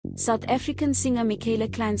South African singer Micaela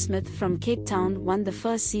Kleinsmith from Cape Town won the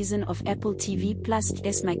first season of Apple TV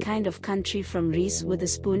Plus' My Kind of Country from Reese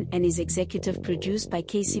Witherspoon and is executive produced by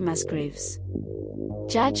Casey Musgraves.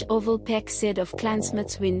 Judge Orville Peck said of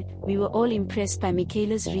Kleinsmith's win, "We were all impressed by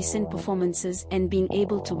Micaela's recent performances, and being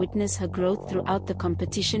able to witness her growth throughout the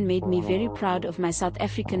competition made me very proud of my South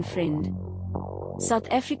African friend." South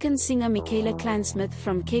African singer Micaela Kleinsmith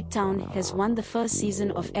from Cape Town has won the first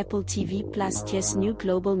season of Apple TV Plus' new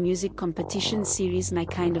global music competition series My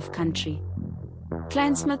Kind of Country.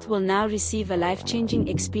 Kleinsmith will now receive a life-changing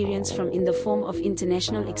experience in the form of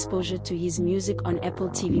international exposure to his music on Apple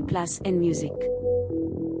TV Plus and Music.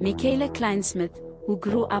 Micaela Kleinsmith, who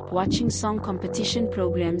grew up watching song competition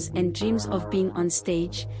programs and dreams of being on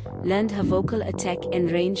stage, learned her vocal attack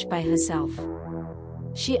and range by herself.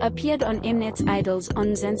 She appeared on Mnet's Idols on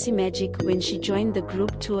Mzansi Magic when she joined the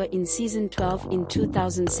group tour in season 12 in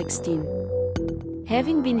 2016.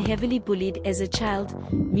 Having been heavily bullied as a child,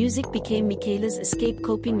 music became Micaela's escape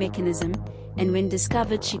coping mechanism, and when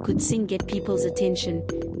discovered she could sing get people's attention,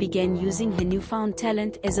 began using her newfound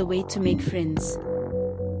talent as a way to make friends.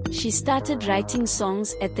 She started writing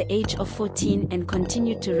songs at the age of 14 and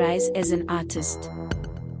continued to rise as an artist.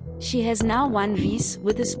 She has now won Reese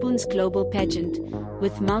Witherspoon's global pageant,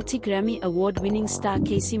 with multi-Grammy award-winning star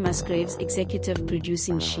Casey Musgraves executive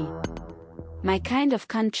producing She. My Kind of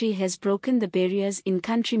Country has broken the barriers in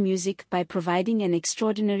country music by providing an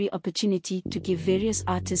extraordinary opportunity to give various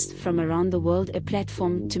artists from around the world a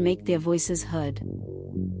platform to make their voices heard.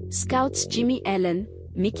 Scouts Jimmy Allen,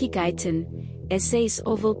 Mickey Guyton, Essays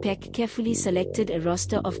Orville Peck carefully selected a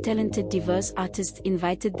roster of talented diverse artists,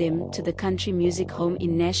 invited them to the country music home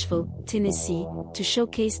in Nashville, Tennessee, to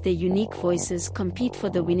showcase their unique voices, compete for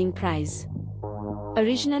the winning prize.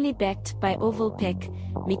 Originally backed by Orville Peck,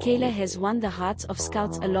 Micaela has won the hearts of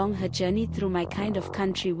scouts along her journey through My Kind of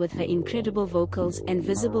Country with her incredible vocals and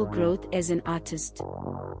visible growth as an artist.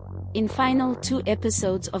 In final 2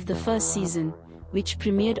 episodes of the first season, which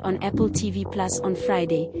premiered on Apple TV Plus on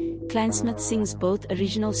Friday, Kleinsmith sings both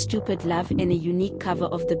original Stupid Love and a unique cover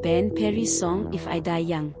of the band Perry's song If I Die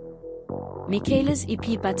Young. Micaela's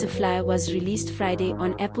EP Butterfly was released Friday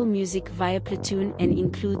on Apple Music via Platoon and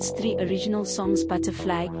includes 3 original songs: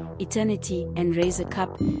 Butterfly, Eternity, and Raise a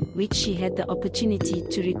Cup, which she had the opportunity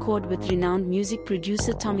to record with renowned music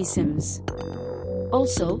producer Tommy Sims.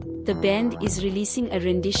 Also, the band is releasing a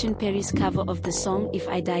rendition Perry's cover of the song If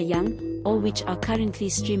I Die Young, all which are currently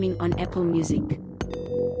streaming on Apple Music.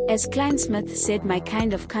 As Kleinsmith said, My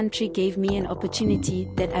Kind of Country gave me an opportunity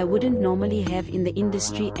that I wouldn't normally have in the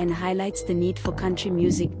industry and highlights the need for country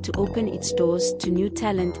music to open its doors to new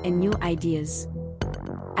talent and new ideas.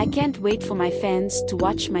 I can't wait for my fans to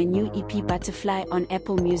watch my new EP Butterfly on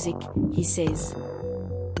Apple Music, he says.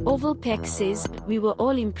 Orville Peck says, "We were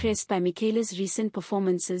all impressed by Micaela's recent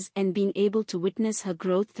performances, and being able to witness her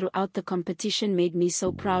growth throughout the competition made me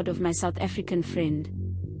so proud of my South African friend.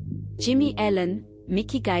 Jimmy Allen,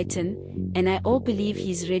 Mickey Guyton, and I all believe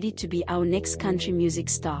he's ready to be our next country music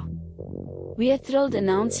star. We are thrilled to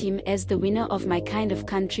announce him as the winner of My Kind of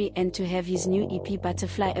Country and to have his new EP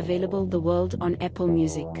Butterfly available the world on Apple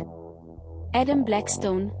Music." Adam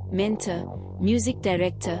Blackstone, mentor, music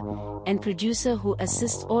director, and producer who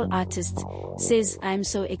assists all artists, says, "I'm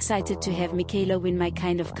so excited to have Micaela win My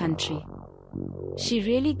Kind of Country. She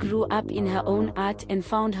really grew up in her own art and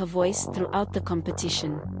found her voice throughout the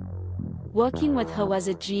competition. Working with her was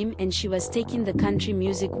a dream, and she was taking the country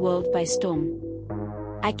music world by storm.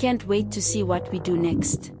 I can't wait to see what we do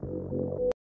next."